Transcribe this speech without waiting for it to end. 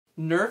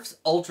Nerf's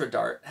Ultra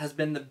Dart has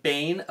been the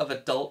bane of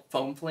adult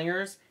foam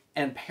flingers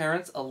and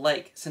parents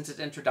alike since its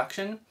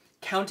introduction,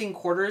 counting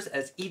quarters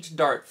as each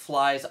dart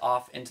flies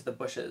off into the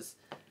bushes.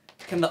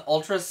 Can the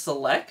Ultra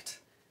Select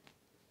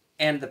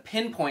and the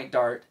Pinpoint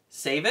dart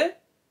save it?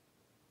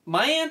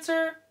 My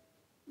answer?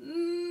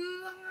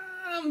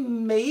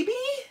 Maybe?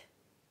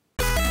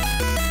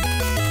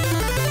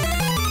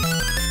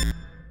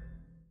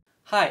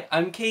 Hi,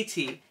 I'm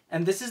KT,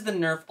 and this is the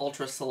Nerf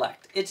Ultra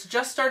Select. It's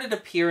just started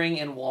appearing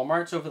in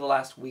Walmarts over the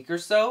last week or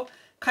so,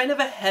 kind of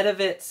ahead of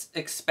its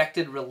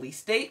expected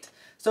release date,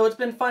 so it's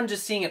been fun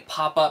just seeing it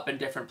pop up in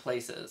different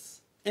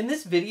places. In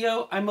this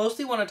video, I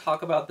mostly want to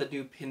talk about the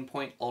new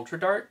Pinpoint Ultra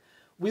Dart.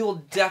 We will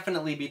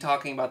definitely be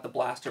talking about the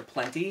blaster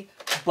plenty,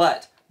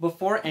 but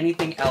before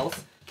anything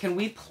else, can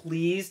we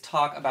please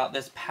talk about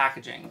this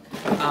packaging?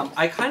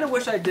 I kind of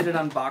wish I did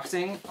an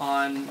unboxing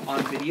on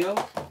video,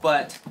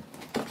 but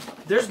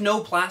there's no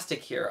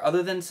plastic here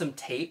other than some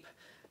tape.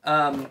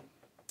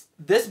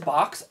 This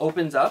box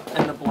opens up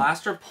and the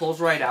blaster pulls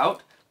right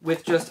out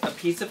with just a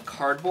piece of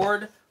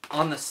cardboard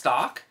on the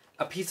stock,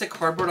 a piece of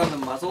cardboard on the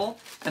muzzle,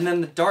 and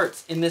then the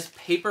darts in this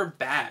paper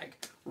bag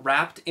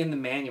wrapped in the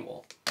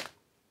manual.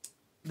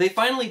 They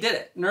finally did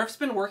it. Nerf's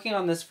been working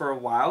on this for a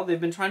while.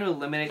 They've been trying to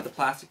eliminate the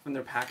plastic from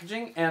their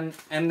packaging, and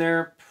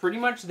they're pretty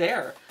much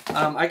there.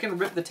 I can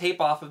rip the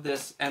tape off of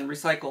this and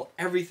recycle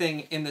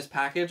everything in this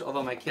package,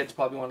 although my kids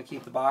probably want to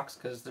keep the box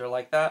because they're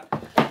like that.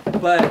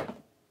 But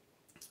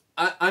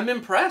I'm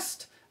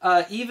impressed.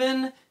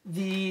 Even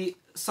the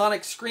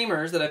Sonic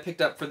Screamers that I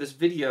picked up for this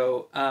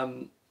video,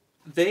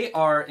 they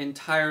are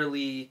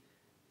entirely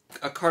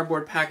a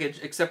cardboard package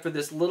except for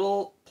this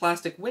little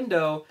plastic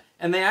window,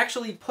 and they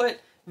actually put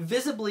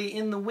visibly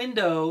in the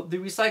window the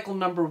recycle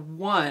number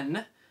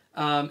 1.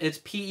 It's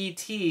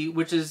PET,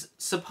 which is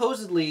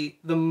supposedly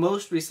the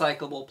most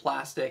recyclable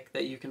plastic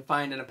that you can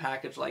find in a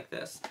package like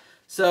this.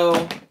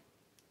 So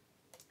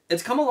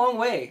it's come a long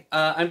way.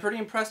 I'm pretty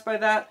impressed by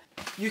that.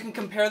 You can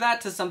compare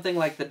that to something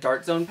like the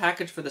Dart Zone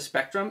package for the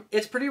Spectrum.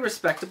 It's pretty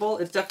respectable.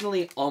 It's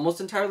definitely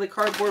almost entirely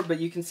cardboard, but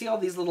you can see all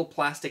these little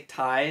plastic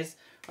ties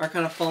are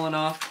kind of falling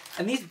off.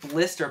 And these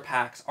blister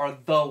packs are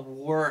the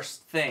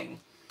worst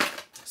thing.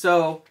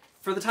 So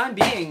for the time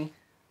being,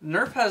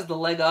 Nerf has the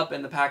leg up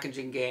in the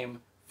packaging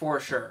game for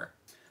sure.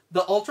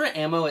 The Ultra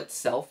ammo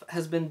itself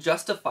has been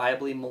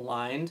justifiably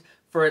maligned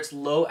for its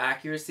low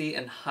accuracy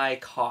and high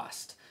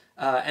cost.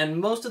 And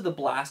most of the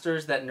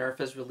blasters that Nerf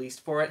has released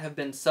for it have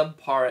been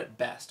subpar at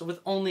best, with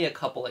only a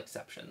couple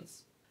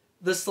exceptions.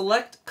 The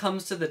Select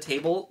comes to the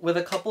table with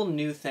a couple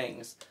new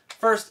things.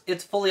 First,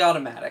 it's fully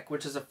automatic,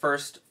 which is a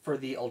first for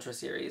the Ultra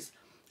series.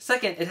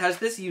 Second, it has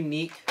this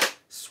unique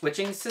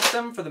switching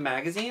system for the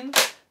magazine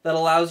that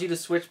allows you to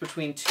switch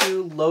between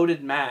 2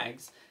 loaded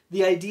mags,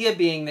 the idea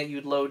being that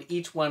you'd load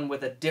each one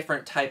with a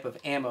different type of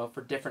ammo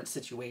for different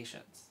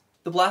situations.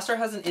 The blaster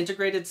has an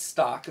integrated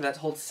stock that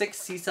holds 6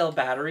 C-cell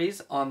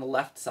batteries on the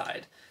left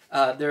side.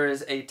 There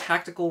is a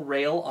tactical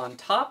rail on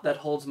top that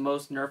holds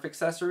most Nerf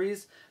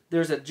accessories.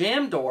 There's a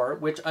jam door,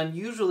 which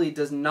unusually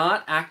does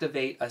not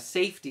activate a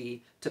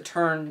safety to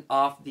turn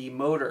off the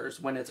motors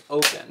when it's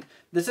open.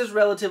 This is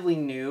relatively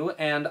new,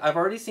 and I've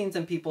already seen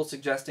some people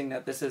suggesting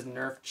that this is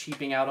Nerf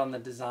cheaping out on the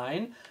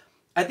design.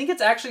 I think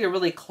it's actually a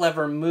really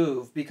clever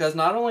move, because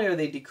not only are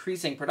they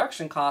decreasing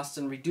production costs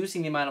and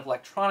reducing the amount of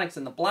electronics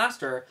in the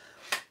blaster,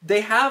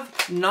 they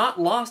have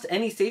not lost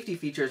any safety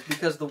features,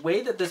 because the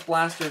way that this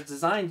blaster is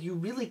designed, you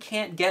really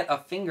can't get a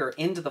finger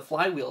into the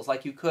flywheels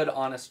like you could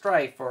on a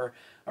Strife or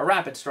a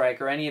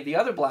Rapidstrike or any of the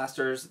other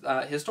blasters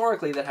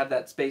historically that have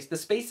that space. The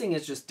spacing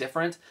is just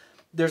different.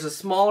 There's a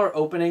smaller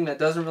opening that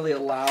doesn't really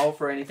allow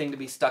for anything to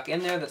be stuck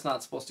in there that's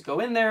not supposed to go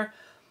in there.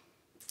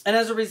 And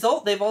as a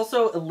result, they've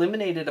also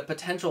eliminated a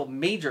potential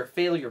major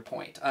failure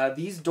point.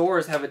 These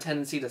doors have a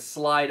tendency to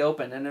slide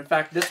open, and in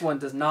fact, this one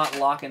does not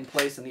lock in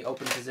place in the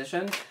open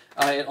position.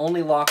 It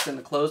only locks in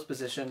the closed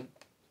position.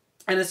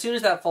 And as soon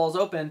as that falls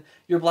open,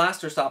 your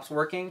blaster stops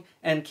working,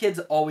 and kids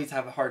always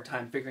have a hard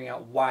time figuring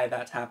out why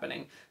that's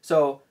happening.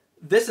 So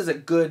this is a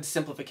good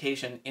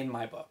simplification in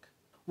my book.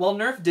 While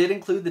Nerf did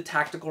include the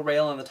tactical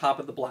rail on the top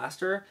of the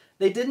blaster,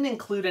 they didn't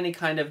include any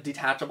kind of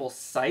detachable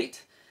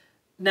sight.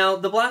 Now,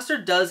 the blaster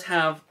does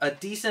have a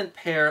decent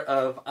pair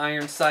of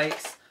iron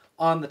sights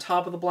on the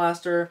top of the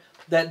blaster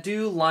that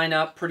do line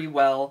up pretty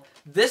well.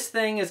 This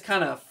thing is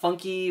kind of a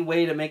funky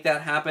way to make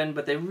that happen,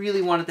 but they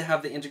really wanted to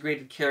have the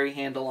integrated carry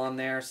handle on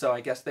there, so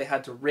I guess they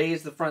had to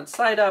raise the front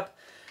sight up.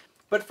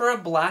 But for a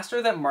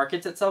blaster that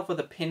markets itself with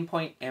a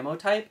pinpoint ammo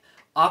type,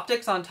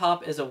 optics on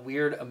top is a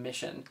weird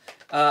omission.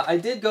 I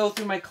did go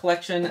through my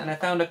collection and I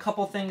found a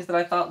couple things that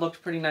I thought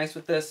looked pretty nice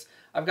with this.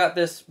 I've got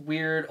this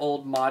weird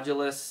old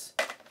Modulus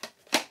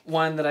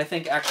one that I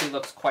think actually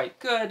looks quite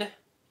good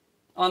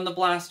on the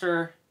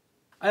blaster.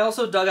 I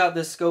also dug out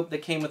this scope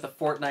that came with a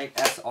Fortnite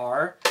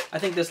SR. I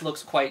think this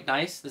looks quite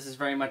nice. This is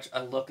very much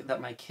a look that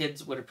my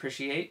kids would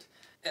appreciate.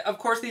 Of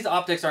course, these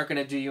optics aren't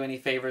going to do you any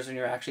favors when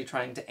you're actually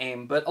trying to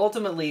aim, but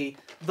ultimately,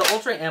 the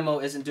Ultra ammo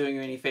isn't doing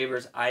you any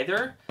favors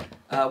either.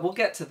 We'll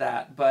get to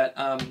that, but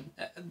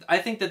I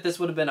think that this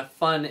would have been a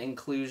fun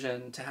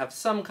inclusion to have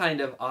some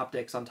kind of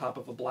optics on top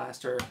of a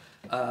blaster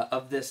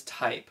of this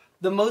type.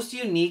 The most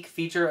unique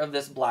feature of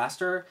this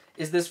blaster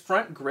is this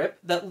front grip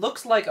that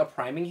looks like a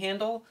priming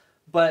handle,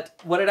 but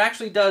what it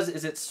actually does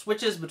is it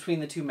switches between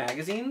the two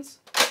magazines.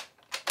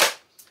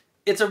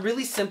 It's a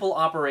really simple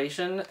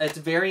operation. It's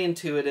very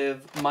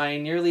intuitive. My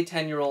nearly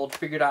 10-year-old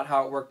figured out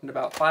how it worked in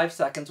about 5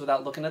 seconds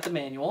without looking at the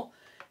manual.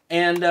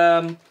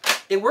 And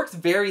it works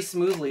very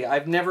smoothly.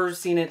 I've never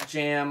seen it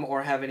jam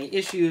or have any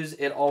issues.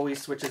 It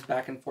always switches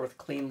back and forth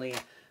cleanly.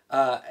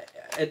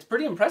 It's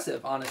pretty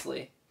impressive,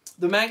 honestly.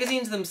 The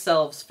magazines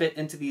themselves fit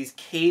into these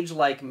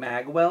cage-like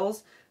mag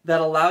wells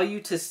that allow you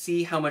to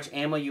see how much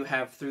ammo you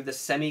have through the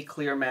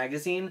semi-clear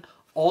magazine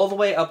all the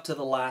way up to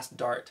the last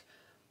dart.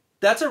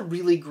 That's a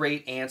really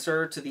great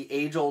answer to the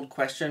age-old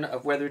question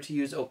of whether to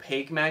use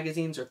opaque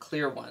magazines or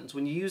clear ones.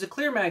 When you use a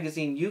clear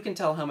magazine, you can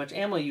tell how much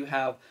ammo you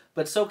have,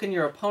 but so can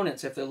your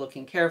opponents if they're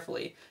looking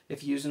carefully.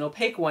 If you use an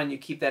opaque one, you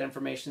keep that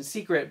information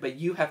secret, but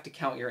you have to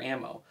count your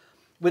ammo.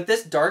 With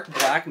this dark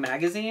black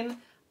magazine,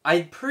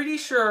 I'm pretty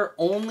sure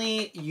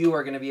only you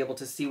are going to be able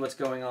to see what's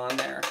going on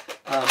there.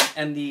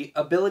 And the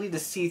ability to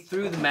see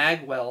through the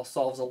mag well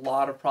solves a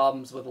lot of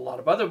problems with a lot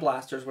of other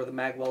blasters where the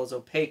mag well is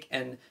opaque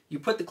and you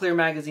put the clear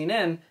magazine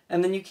in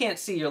and then you can't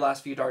see your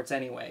last few darts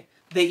anyway.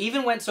 They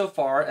even went so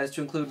far as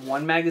to include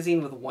one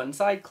magazine with one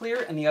side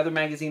clear and the other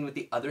magazine with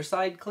the other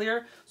side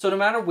clear. So no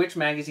matter which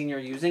magazine you're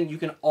using, you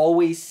can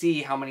always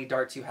see how many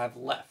darts you have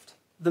left.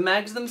 The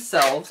mags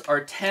themselves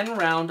are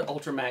 10-round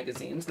Ultra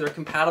magazines. They're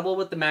compatible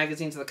with the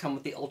magazines that come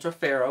with the Ultra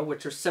Ferro,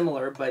 which are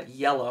similar but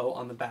yellow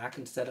on the back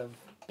instead of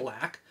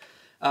black,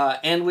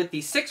 and with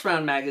the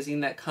 6-round magazine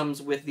that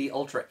comes with the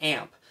Ultra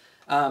Amp.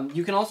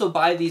 You can also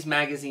buy these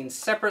magazines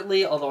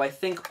separately, although I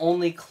think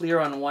only clear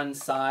on one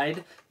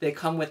side. They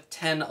come with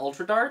 10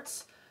 Ultra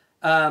darts.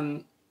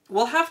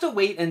 We'll have to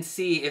wait and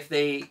see if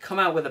they come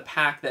out with a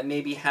pack that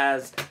maybe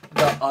has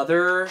the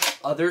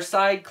other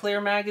side clear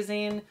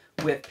magazine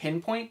with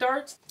Pinpoint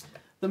darts.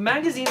 The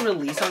magazine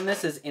release on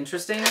this is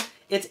interesting.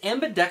 It's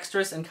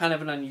ambidextrous in kind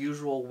of an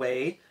unusual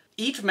way.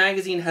 Each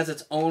magazine has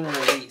its own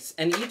release,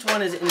 and each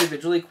one is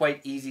individually quite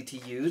easy to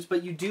use,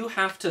 but you do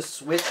have to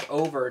switch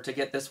over to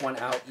get this one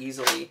out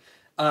easily.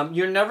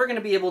 You're never going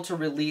to be able to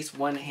release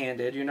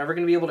one-handed. You're never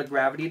going to be able to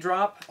gravity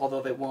drop,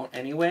 although they won't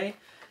anyway.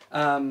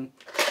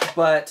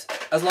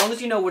 But as long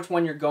as you know which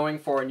one you're going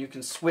for and you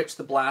can switch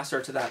the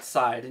blaster to that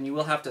side, and you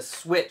will have to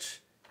switch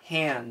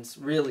hands,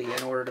 really,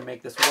 in order to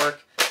make this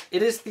work.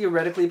 It is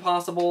theoretically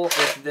possible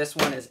if this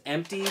one is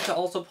empty to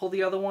also pull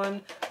the other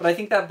one, but I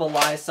think that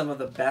belies some of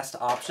the best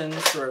options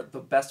for the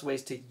best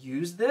ways to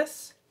use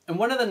this. And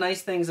one of the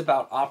nice things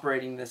about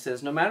operating this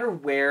is no matter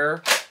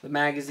where the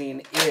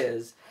magazine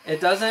is, it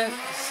doesn't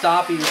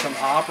stop you from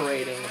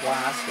operating the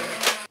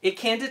blaster. It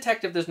can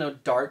detect if there's no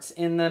darts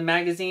in the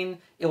magazine.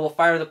 It will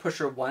fire the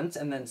pusher once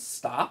and then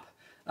stop.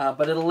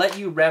 But it'll let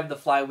you rev the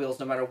flywheels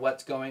no matter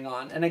what's going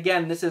on. And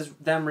again, this is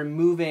them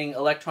removing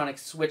electronic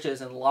switches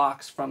and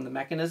locks from the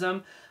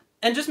mechanism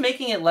and just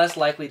making it less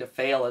likely to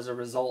fail as a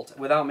result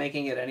without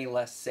making it any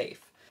less safe.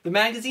 The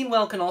magazine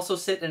well can also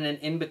sit in an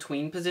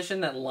in-between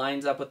position that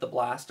lines up with the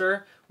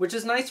blaster, which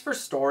is nice for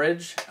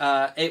storage.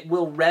 It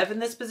will rev in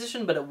this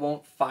position, but it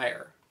won't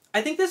fire.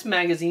 I think this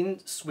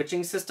magazine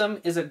switching system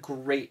is a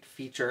great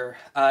feature.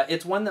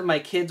 It's one that my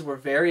kids were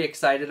very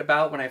excited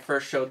about when I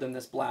first showed them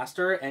this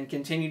blaster and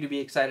continue to be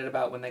excited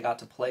about when they got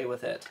to play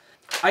with it.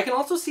 I can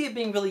also see it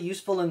being really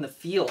useful in the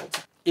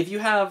field. If you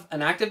have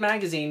an active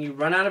magazine, you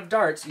run out of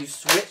darts, you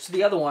switch to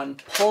the other one,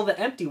 pull the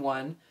empty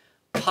one,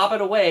 pop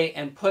it away,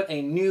 and put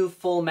a new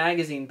full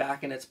magazine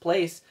back in its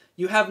place,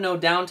 you have no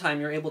downtime.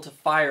 You're able to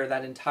fire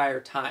that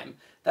entire time.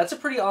 That's a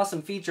pretty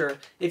awesome feature.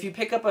 If you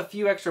pick up a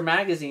few extra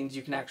magazines,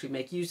 you can actually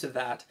make use of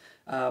that.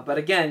 But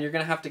again, you're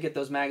going to have to get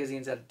those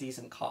magazines at a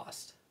decent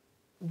cost.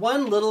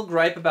 One little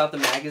gripe about the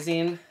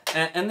magazine,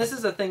 and this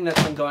is a thing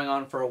that's been going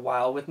on for a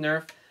while with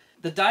Nerf,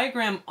 the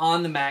diagram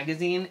on the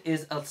magazine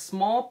is a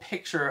small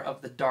picture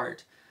of the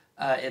dart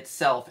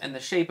itself and the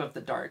shape of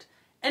the dart.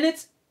 And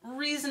it's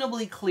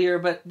reasonably clear,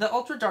 but the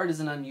Ultra Dart is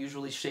an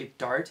unusually shaped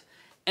dart.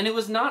 And it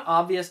was not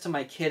obvious to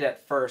my kid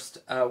at first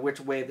which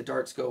way the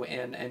darts go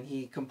in, and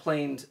he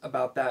complained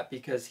about that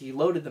because he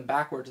loaded them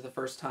backwards the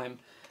first time.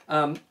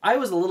 I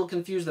was a little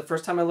confused the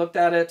first time I looked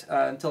at it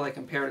until I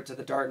compared it to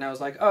the dart, and I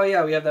was like, oh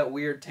yeah, we have that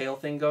weird tail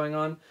thing going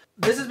on.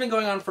 This has been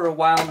going on for a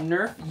while.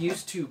 Nerf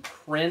used to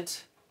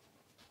print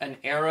an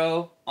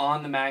arrow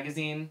on the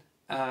magazine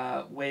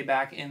way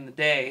back in the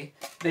day.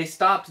 They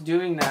stopped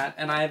doing that,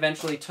 and I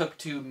eventually took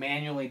to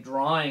manually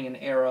drawing an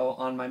arrow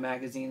on my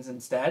magazines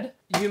instead.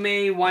 You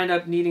may wind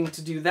up needing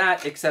to do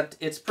that, except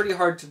it's pretty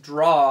hard to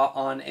draw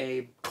on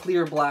a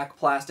clear black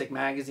plastic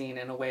magazine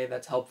in a way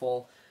that's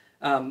helpful.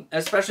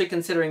 Especially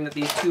considering that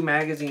these two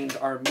magazines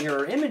are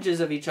mirror images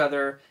of each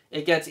other,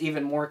 it gets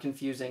even more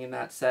confusing in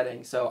that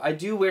setting. So I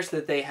do wish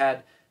that they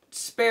had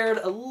spared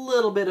a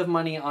little bit of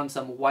money on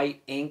some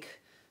white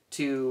ink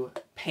to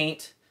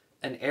paint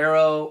an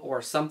arrow or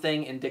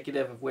something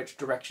indicative of which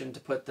direction to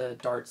put the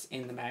darts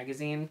in the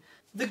magazine.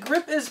 The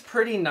grip is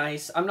pretty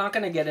nice. I'm not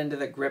going to get into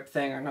the grip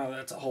thing. I know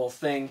that's a whole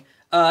thing.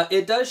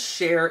 It does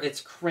share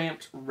its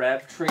cramped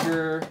rev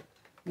trigger.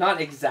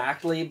 Not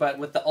exactly, but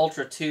with the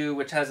Ultra 2,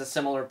 which has a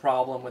similar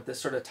problem with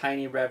this sort of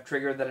tiny rev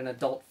trigger that an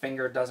adult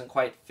finger doesn't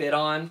quite fit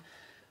on.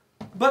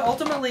 But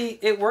ultimately,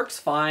 it works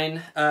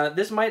fine.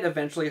 This might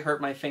eventually hurt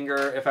my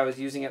finger if I was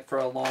using it for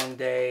a long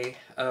day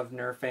of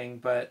nerfing,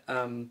 but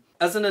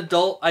as an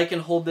adult, I can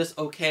hold this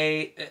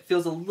okay. It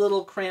feels a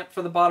little cramped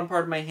for the bottom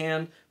part of my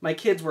hand. My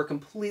kids were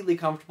completely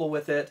comfortable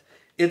with it.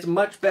 It's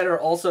much better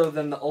also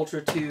than the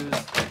Ultra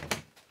 2's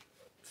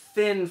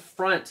thin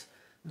front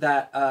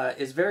that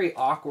is very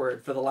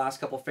awkward for the last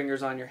couple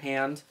fingers on your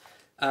hand.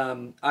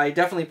 I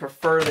definitely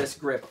prefer this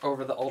grip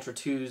over the Ultra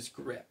 2's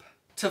grip.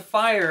 To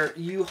fire,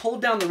 you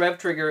hold down the rev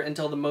trigger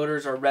until the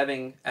motors are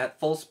revving at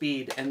full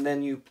speed, and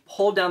then you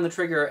hold down the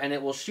trigger and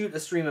it will shoot a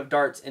stream of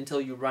darts until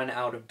you run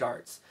out of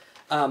darts.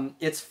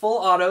 It's full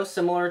auto,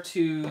 similar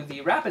to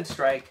the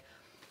Rapidstrike,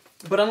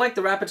 but unlike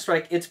the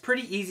Rapidstrike, it's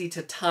pretty easy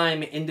to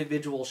time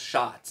individual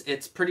shots.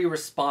 It's pretty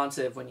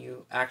responsive when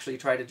you actually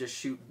try to just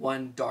shoot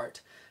one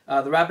dart.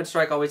 The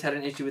Rapidstrike always had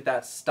an issue with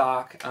that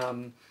stock.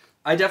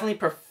 I definitely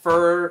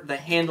prefer the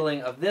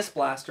handling of this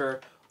blaster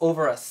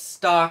over a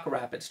stock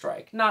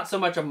Rapidstrike, not so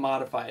much a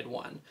modified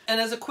one. And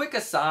as a quick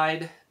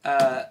aside,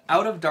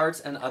 Out of Darts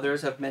and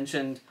others have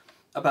mentioned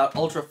about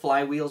Ultra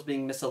flywheels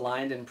being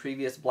misaligned in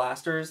previous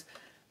blasters.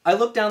 I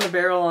looked down the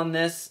barrel on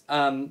this.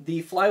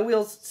 The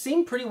flywheels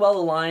seem pretty well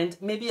aligned,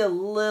 maybe a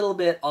little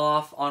bit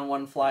off on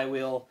one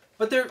flywheel,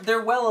 but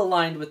they're well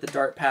aligned with the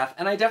dart path,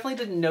 and I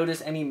definitely didn't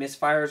notice any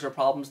misfires or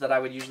problems that I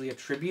would usually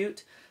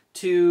attribute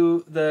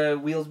to the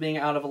wheels being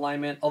out of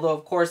alignment, although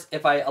of course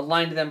if I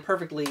aligned them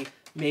perfectly,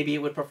 maybe it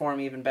would perform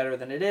even better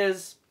than it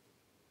is.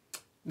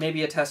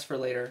 Maybe a test for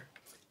later.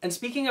 And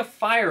speaking of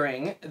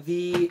firing,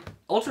 the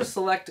Ultra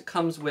Select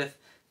comes with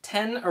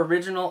 10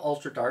 original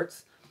Ultra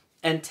Darts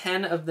and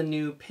 10 of the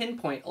new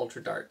Pinpoint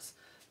Ultra Darts.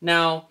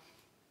 Now,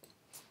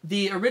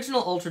 the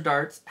original Ultra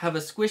Darts have a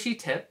squishy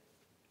tip,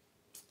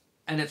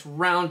 and it's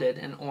rounded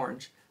and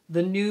orange.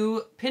 The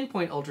new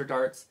Pinpoint Ultra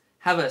Darts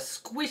have a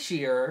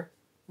squishier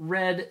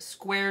red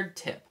squared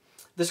tip.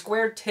 The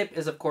squared tip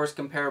is of course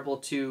comparable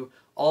to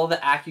all the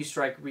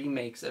Accustrike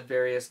remakes of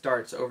various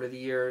darts over the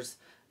years,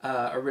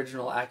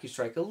 original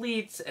Accustrike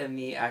Elites and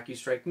the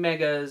Accustrike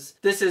Megas.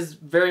 This is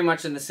very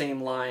much in the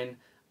same line.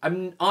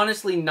 I'm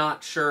honestly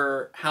not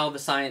sure how the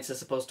science is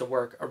supposed to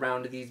work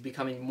around these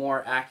becoming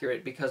more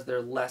accurate because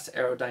they're less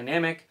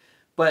aerodynamic,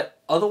 but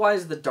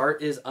otherwise the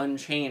dart is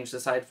unchanged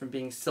aside from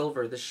being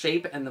silver. The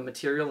shape and the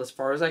material, as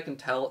far as I can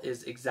tell,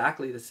 is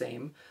exactly the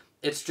same.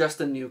 It's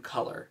just a new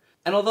color.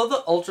 And although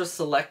the Ultra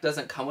Select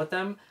doesn't come with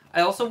them, I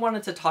also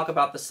wanted to talk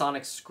about the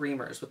Sonic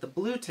Screamers with the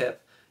blue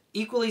tip,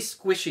 equally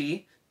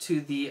squishy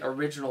to the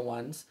original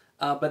ones,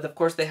 but of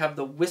course they have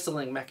the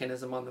whistling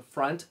mechanism on the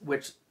front,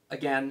 which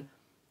again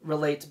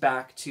relates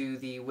back to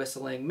the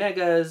whistling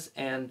Megas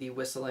and the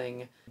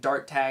whistling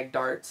Dart Tag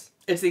darts.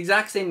 It's the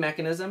exact same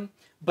mechanism,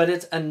 but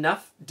it's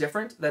enough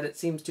different that it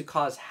seems to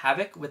cause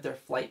havoc with their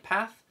flight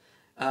path.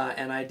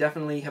 And I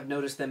definitely have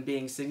noticed them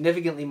being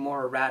significantly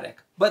more erratic.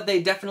 But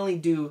they definitely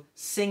do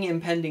sing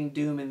impending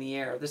doom in the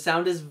air. The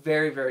sound is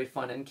very, very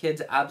fun, and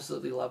kids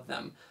absolutely love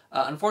them.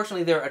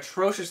 Unfortunately, they're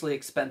atrociously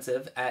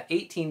expensive at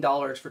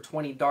 $18 for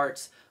 20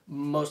 darts,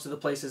 most of the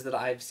places that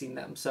I've seen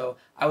them. So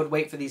I would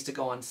wait for these to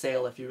go on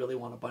sale if you really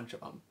want a bunch of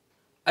them.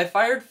 I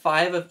fired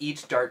 5 of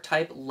each dart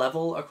type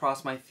level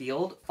across my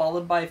field,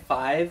 followed by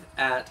 5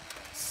 at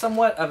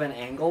somewhat of an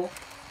angle.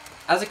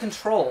 As a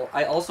control,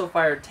 I also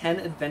fired 10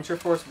 Adventure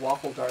Force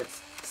waffle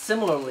darts,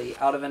 similarly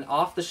out of an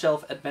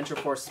off-the-shelf Adventure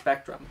Force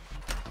Spectrum.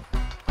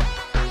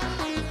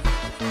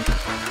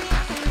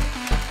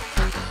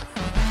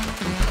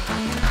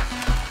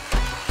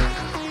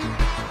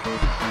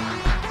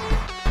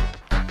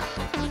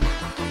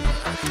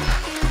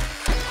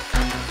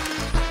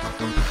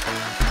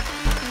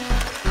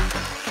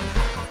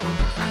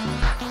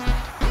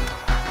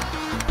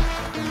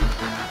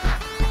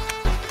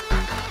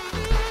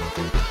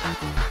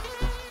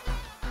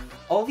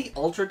 All the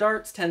Ultra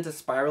Darts tend to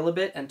spiral a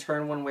bit and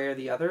turn one way or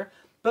the other,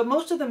 but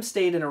most of them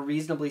stayed in a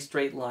reasonably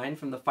straight line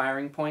from the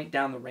firing point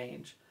down the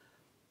range.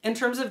 In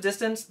terms of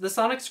distance, the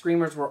Sonic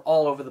Screamers were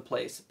all over the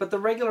place, but the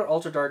regular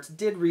Ultra Darts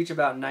did reach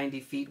about 90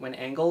 feet when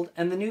angled,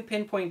 and the new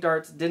Pinpoint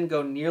Darts didn't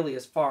go nearly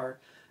as far,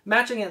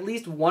 matching at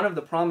least one of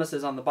the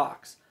promises on the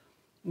box.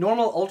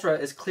 Normal Ultra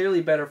is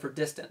clearly better for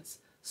distance,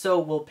 so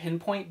will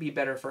Pinpoint be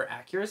better for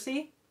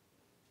accuracy?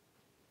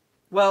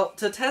 Well,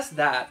 to test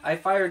that, I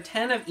fired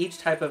 10 of each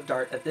type of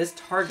dart at this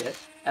target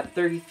at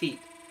 30 feet.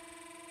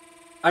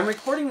 I'm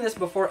recording this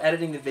before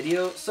editing the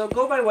video, so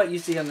go by what you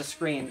see on the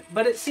screen,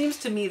 but it seems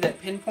to me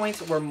that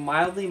Pinpoints were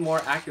mildly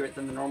more accurate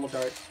than the normal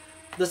darts.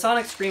 The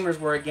Sonic Screamers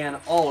were again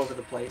all over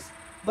the place,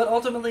 but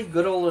ultimately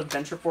good old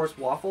Adventure Force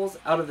waffles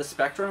out of the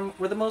Spectrum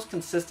were the most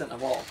consistent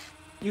of all.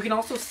 You can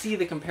also see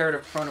the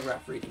comparative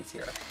chronograph readings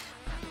here.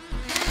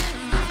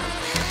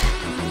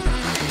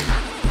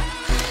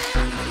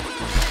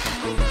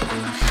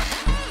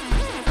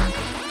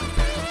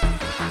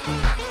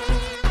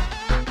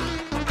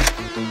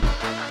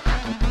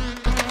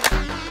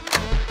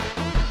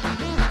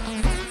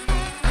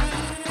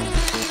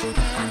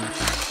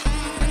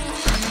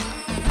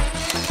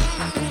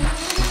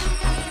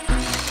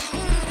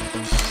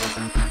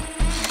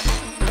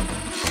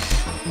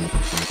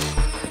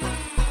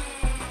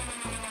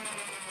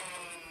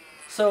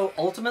 So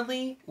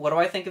ultimately, what do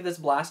I think of this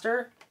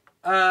blaster?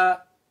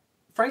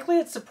 Frankly,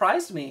 it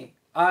surprised me.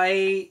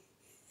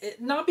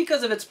 Not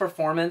because of its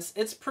performance.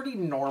 It's pretty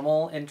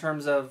normal in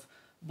terms of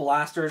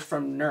blasters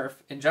from Nerf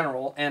in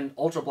general, and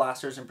Ultra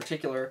blasters in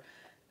particular.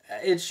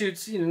 It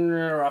shoots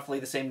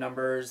roughly the same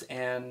numbers,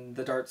 and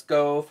the darts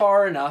go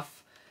far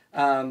enough.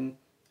 And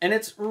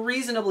it's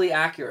reasonably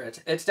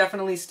accurate. It's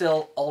definitely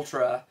still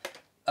Ultra,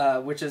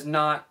 which is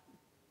not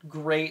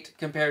great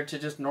compared to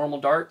just normal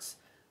darts.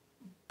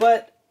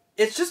 But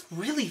it's just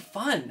really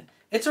fun.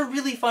 It's a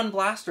really fun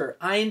blaster.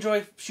 I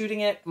enjoy shooting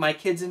it. My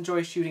kids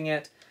enjoy shooting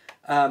it.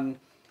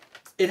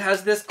 It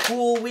has this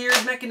cool,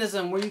 weird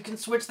mechanism where you can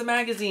switch the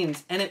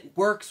magazines, and it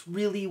works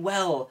really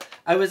well.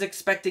 I was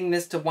expecting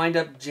this to wind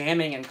up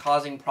jamming and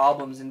causing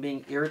problems and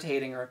being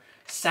irritating or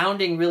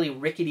sounding really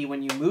rickety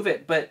when you move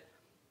it, but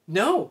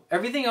no,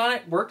 everything on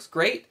it works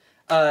great.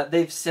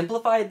 They've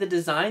simplified the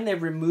design,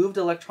 they've removed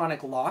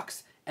electronic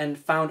locks and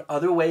found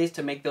other ways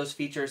to make those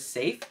features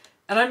safe,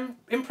 and I'm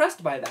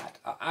impressed by that.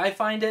 I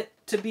find it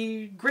to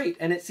be great,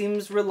 and it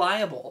seems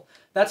reliable.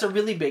 That's a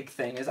really big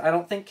thing, is I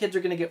don't think kids are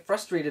going to get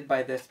frustrated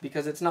by this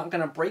because it's not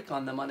going to break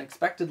on them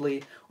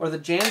unexpectedly, or the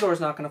jam door is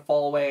not going to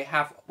fall away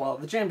well,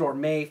 the jam door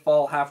may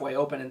fall halfway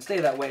open and stay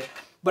that way,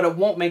 but it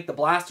won't make the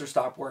blaster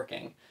stop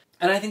working.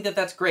 And I think that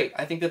that's great.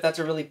 I think that that's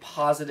a really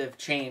positive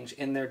change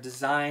in their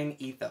design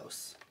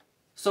ethos.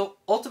 So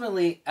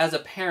ultimately, as a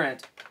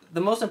parent,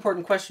 the most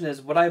important question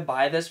is, would I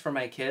buy this for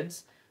my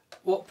kids?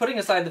 Well, putting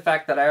aside the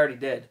fact that I already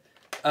did,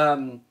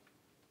 I'm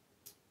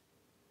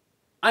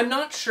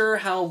not sure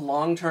how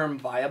long-term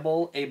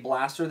viable a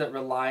blaster that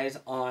relies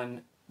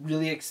on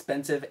really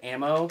expensive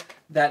ammo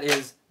that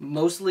is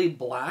mostly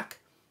black,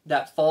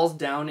 that falls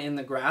down in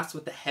the grass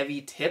with the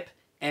heavy tip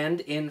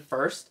end in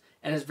first,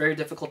 and is very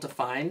difficult to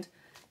find.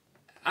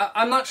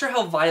 I'm not sure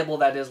how viable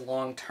that is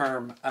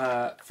long-term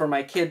for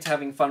my kids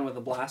having fun with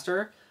a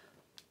blaster.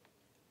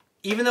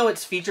 Even though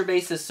its feature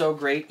base is so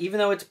great, even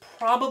though it's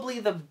probably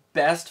the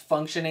best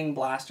functioning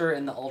blaster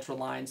in the Ultra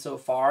line so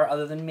far,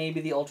 other than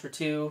maybe the Ultra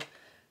 2,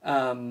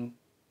 I'm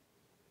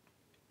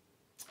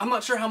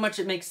not sure how much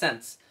it makes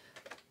sense.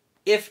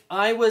 If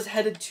I was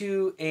headed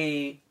to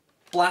a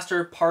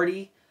blaster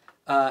party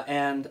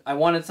and I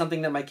wanted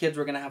something that my kids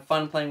were going to have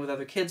fun playing with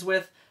other kids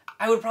with,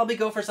 I would probably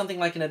go for something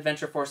like an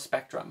Adventure Force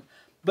Spectrum.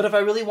 But if I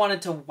really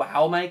wanted to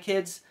wow my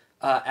kids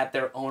at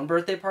their own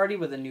birthday party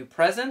with a new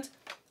present,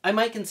 I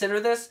might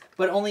consider this,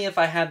 but only if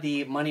I had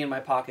the money in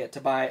my pocket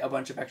to buy a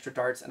bunch of extra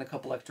darts and a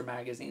couple extra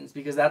magazines,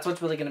 because that's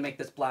what's really going to make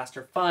this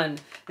blaster fun,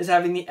 is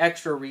having the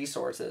extra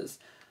resources.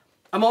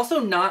 I'm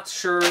also not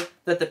sure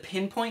that the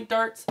Pinpoint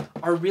darts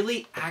are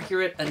really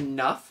accurate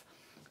enough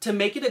to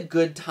make it a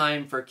good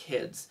time for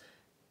kids.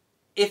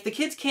 If the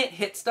kids can't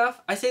hit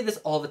stuff, I say this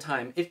all the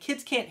time, if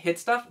kids can't hit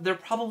stuff, they're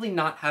probably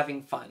not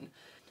having fun.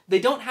 They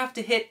don't have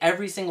to hit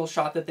every single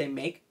shot that they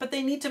make, but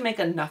they need to make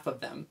enough of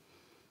them.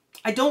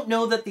 I don't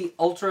know that the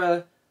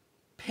Ultra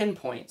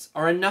Pinpoints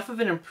are enough of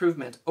an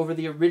improvement over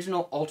the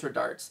original Ultra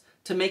darts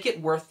to make it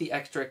worth the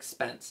extra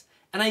expense.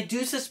 And I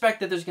do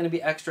suspect that there's going to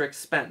be extra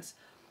expense.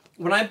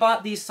 When I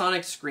bought these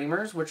Sonic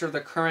Screamers, which are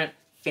the current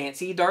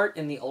fancy dart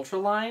in the Ultra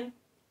line,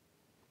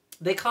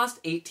 they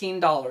cost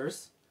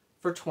 $18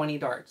 for 20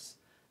 darts.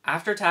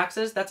 After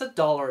taxes, that's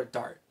 $1 a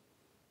dart.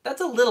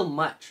 That's a little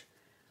much.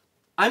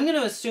 I'm going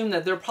to assume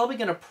that they're probably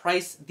going to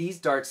price these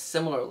darts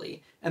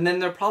similarly, and then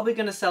they're probably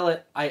going to sell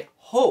it, I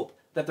hope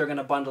that they're going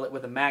to bundle it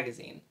with a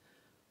magazine.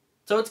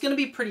 So it's going to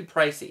be pretty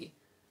pricey.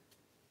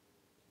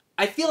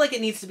 I feel like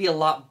it needs to be a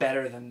lot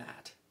better than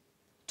that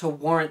to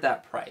warrant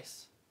that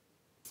price.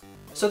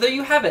 So there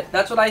you have it.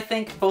 That's what I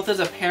think, both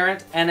as a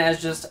parent and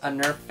as just a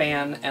Nerf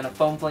fan and a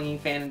foam flinging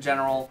fan in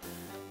general,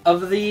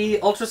 of the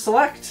Ultra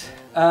Select.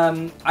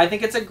 I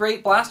think it's a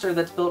great blaster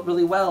that's built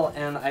really well,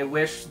 and I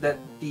wish that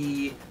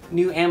the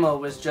new ammo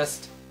was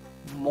just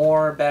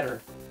more better.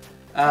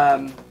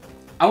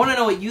 I want to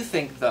know what you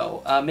think,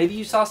 though. Maybe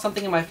you saw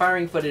something in my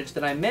firing footage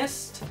that I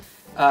missed,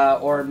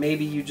 or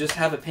maybe you just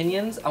have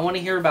opinions. I want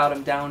to hear about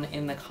them down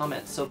in the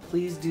comments, so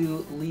please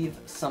do leave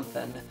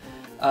something.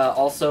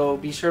 Also,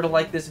 be sure to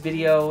like this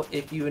video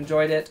if you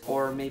enjoyed it,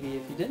 or maybe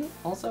if you didn't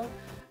also.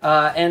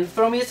 And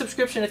throw me a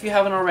subscription if you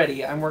haven't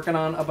already. I'm working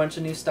on a bunch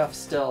of new stuff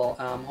still,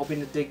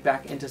 hoping to dig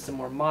back into some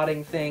more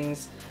modding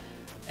things,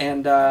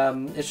 and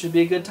it should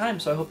be a good time,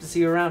 so I hope to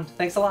see you around.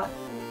 Thanks a lot!